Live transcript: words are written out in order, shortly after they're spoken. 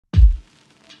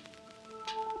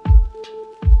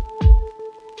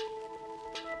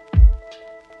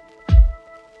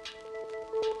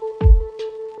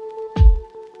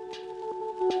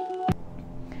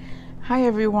Hi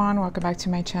everyone, welcome back to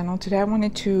my channel. Today I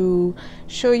wanted to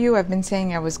show you, I've been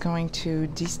saying I was going to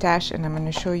Destash, and I'm going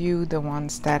to show you the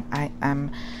ones that I am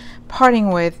parting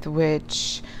with,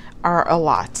 which are a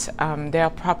lot. There'll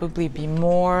probably be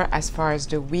more as far as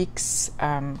the week's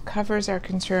covers are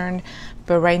concerned,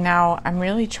 but right now I'm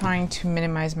really trying to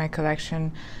minimize my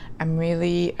collection. I'm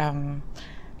really, I'm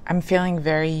feeling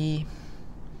very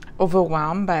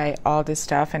overwhelmed by all this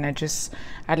stuff, and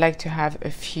I'd like to have a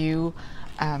few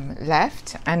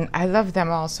left, and I love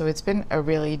them all, so it's been a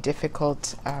really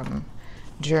difficult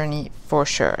journey for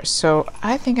sure. So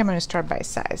I think I'm going to start by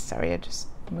size. Sorry, I just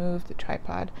moved the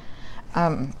tripod.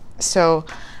 So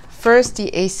first, the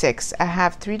A6. I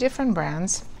have three different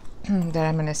brands that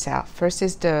I'm going to sell. First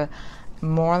is the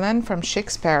Moreland from Chic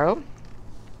Sparrow,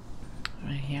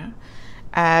 right here.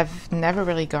 I've never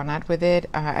really gone out with it.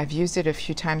 I've used it a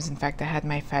few times. In fact, I had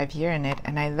my 5-year in it,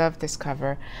 and I love this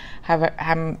cover.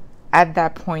 I'm at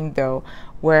that point though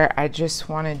where I just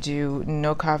want to do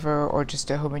no cover or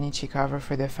just a Hobonichi cover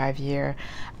for the 5-year,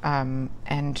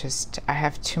 and just I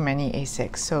have too many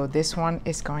A6, so this one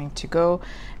is going to go.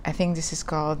 I think this is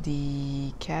called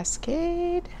the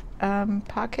Cascade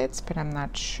pockets, but I'm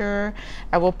not sure.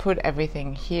 I will put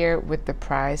everything here with the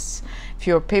price. If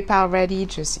you're PayPal ready,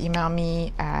 just email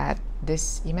me at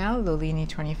this email,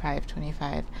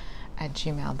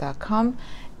 lolini2525@gmail.com,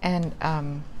 and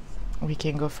we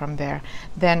can go from there.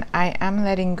 Then I am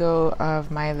letting go of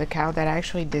my lookout that I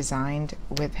actually designed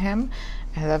with him.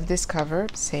 I love this cover,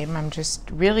 same. I'm just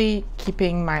really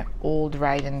keeping my old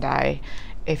ride and die,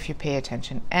 if you pay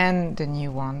attention, and the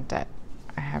new one that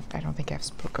I don't think I've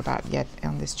spoke about yet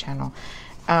on this channel.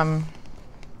 I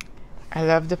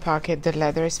love the pocket. The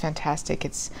leather is fantastic.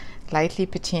 It's lightly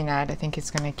patinaed. I think it's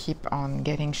going to keep on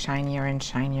getting shinier and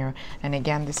shinier. And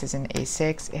again, this is an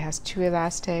A6. It has 2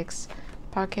 elastics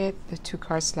pocket, the 2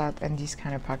 card slot, and these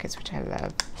kind of pockets, which I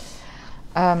love.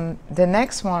 The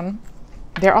next one,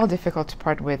 they're all difficult to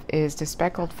part with, is the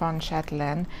Speckled Fawns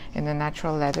Chatelaine in the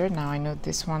natural leather. Now I know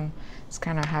this one is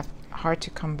kind of hard to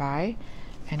come by,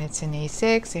 and it's an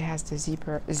A6. It has the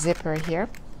zipper here.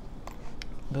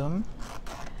 Boom.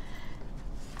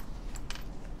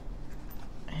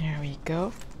 Here we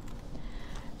go.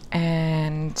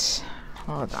 And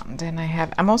hold on, then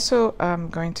I'm also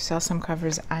going to sell some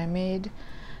covers I made,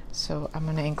 so I'm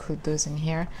going to include those in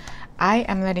here. I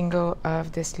am letting go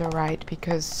of this Lorite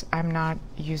because I'm not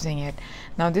using it.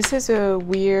 Now this is a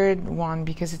weird one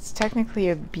because it's technically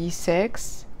a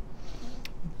B6,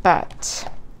 but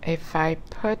if I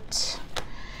put,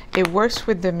 it works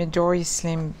with the Midori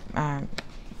Slim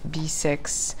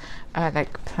B6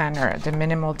 like planner, the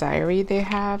minimal diary they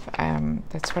have.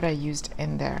 That's what I used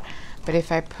in there. But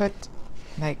if I put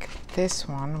like this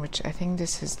one, which I think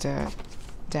this is the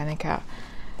Danica,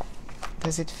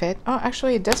 does it fit? Oh,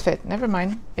 actually it does fit. Never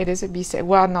mind, it is a B6.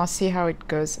 Well, now see how it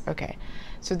goes. Okay,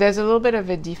 so there's a little bit of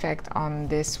a defect on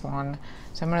this one,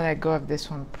 so I'm gonna let go of this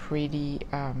one pretty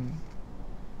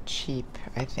cheap,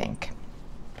 I think.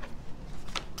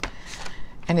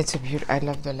 And it's a beautiful, I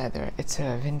love the leather. It's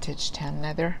a vintage tan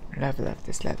leather. Love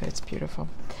this leather, it's beautiful.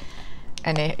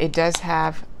 And it does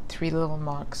have 3 little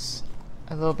marks,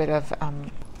 a little bit of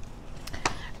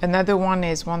another one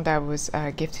is one that was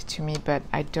gifted to me, but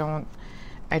I don't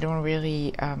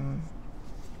really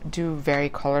do very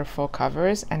colorful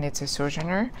covers, and it's a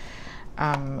Sojourner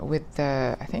with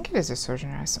the, I think it is a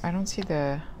Sojourner. I don't see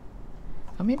the,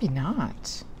 oh, maybe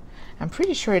not. I'm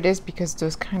pretty sure it is because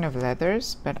those kind of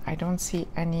leathers, but I don't see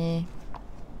any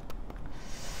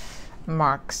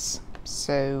marks,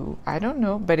 so I don't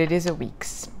know, but it is a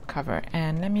week's cover.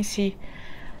 And let me see,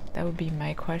 that would be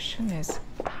my question, is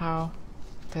how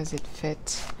does it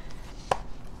fit?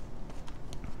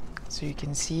 So you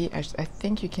can see, I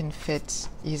think you can fit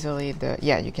easily the,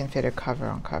 yeah, you can fit a cover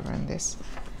on cover in this.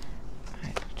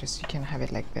 Just, you can have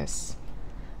it like this.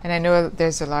 And I know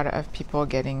there's a lot of people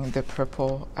getting the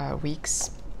purple weeks,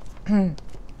 or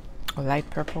light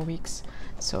purple weeks,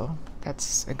 so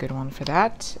that's a good one for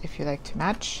that if you like to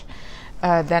match.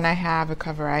 Then I have a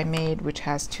cover I made which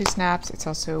has 2 snaps. It's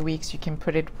also a weeks. You can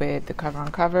put it with the cover on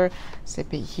cover,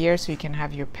 slip it here so you can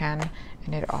have your pen,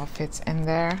 and it all fits in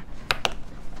there.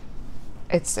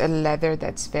 It's a leather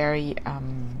that's very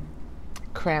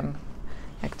creme,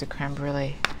 like the creme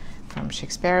brulee from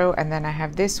Chic Sparrow. And then I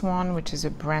have this one, which is a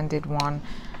branded one,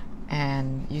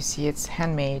 and you see it's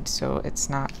handmade, so it's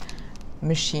not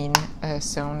machine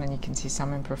sewn, and you can see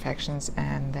some imperfections,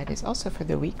 and that is also for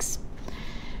the weeks.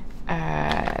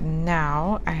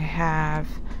 Now I have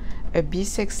a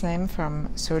B6 Slim from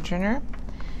Sojourner,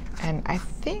 and I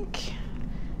think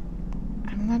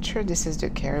I'm I'm not sure this is the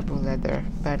caribou leather,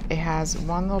 but it has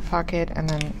one little pocket and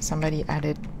then somebody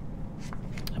added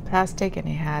a plastic, and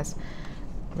it has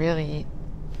really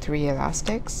 3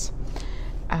 elastics.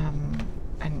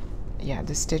 And yeah,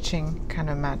 the stitching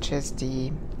kind of matches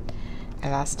the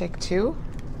elastic too.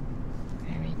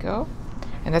 There we go.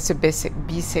 And that's a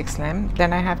B6 limb.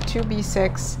 Then I have 2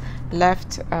 B6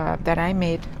 left that I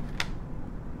made.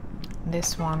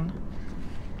 This one,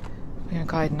 we're gonna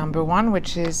call it number 1,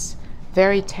 which is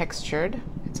very textured.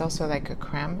 It's also like a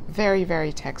creme,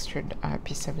 very textured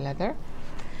piece of leather.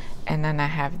 And then I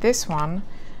have this one,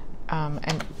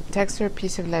 and textured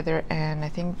piece of leather, and I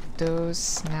think those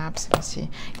snaps, let me see,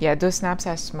 yeah, those snaps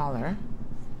are smaller,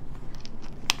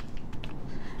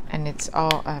 and it's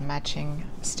all matching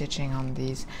stitching on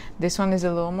these. This one is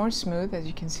a little more smooth, as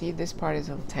you can see. This part is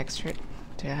a little textured,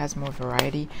 so it has more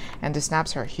variety, and the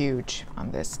snaps are huge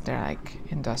on this. They're like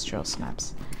industrial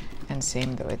snaps. And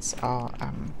same though, it's all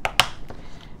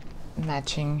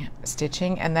matching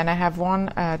stitching. And then I have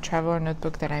one traveler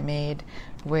notebook that I made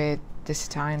with this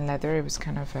Italian leather. It was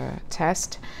kind of a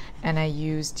test, and I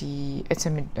used it's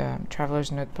a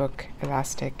traveler's notebook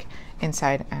elastic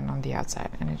inside and on the outside,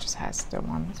 and it just has the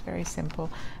one. It's very simple,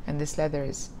 and this leather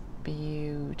is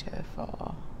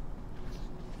beautiful.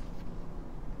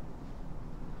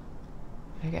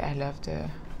 Okay, I love the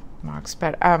marks,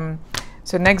 but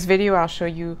so next video I'll show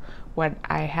you what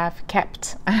I have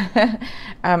kept.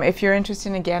 If you're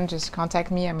interested, again, just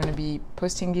contact me. I'm going to be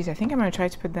posting these. I think I'm going to try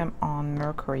to put them on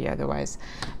Mercury otherwise.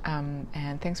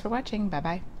 And thanks for watching. Bye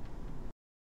bye.